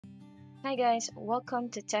Hi guys, welcome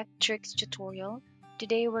to Tech Tricks tutorial.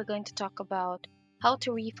 Today we're going to talk about how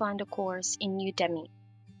to refund a course in Udemy.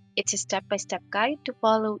 It's a step-by-step guide to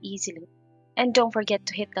follow easily. And don't forget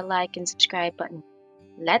to hit the like and subscribe button.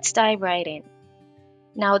 Let's dive right in.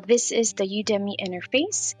 Now this is the Udemy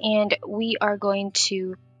interface and we are going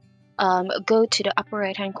to go to the upper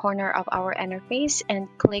right hand corner of our interface and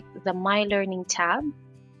click the My Learning tab.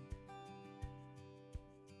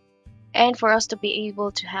 And for us to be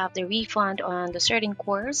able to have the refund on the certain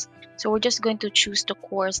course, so we're just going to choose the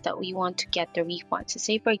course that we want to get the refund. So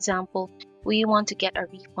say for example, we want to get a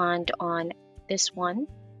refund on this one,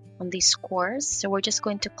 on this course. So we're just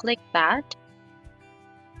going to click that.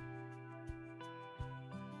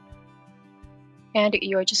 And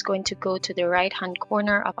you're just going to go to the right hand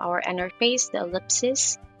corner of our interface, the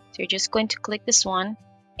ellipsis. So you're just going to click this one.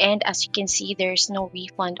 And as you can see, there's no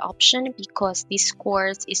refund option because this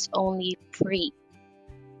course is only free.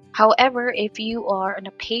 However, if you are on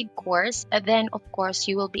a paid course, then of course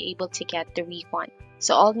you will be able to get the refund.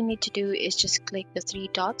 So all you need to do is just click the three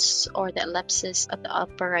dots or the ellipsis at the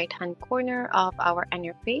upper right hand corner of our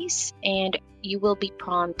interface and you will be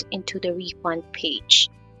prompted into the refund page.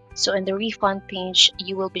 So in the refund page,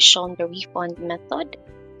 you will be shown the refund method.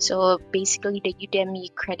 So basically the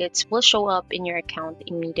Udemy credits will show up in your account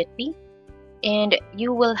immediately and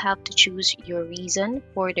you will have to choose your reason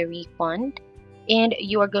for the refund and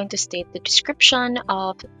you are going to state the description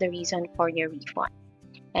of the reason for your refund.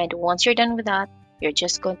 And once you're done with that, you're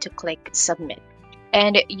just going to click submit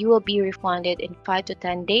and you will be refunded in 5 to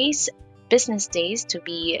 10 days, business days to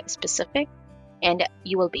be specific, and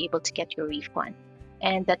you will be able to get your refund.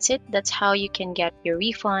 And that's it. That's how you can get your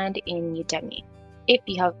refund in Udemy. If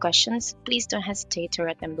you have questions, please don't hesitate to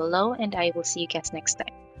write them below and I will see you guys next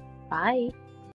time. Bye.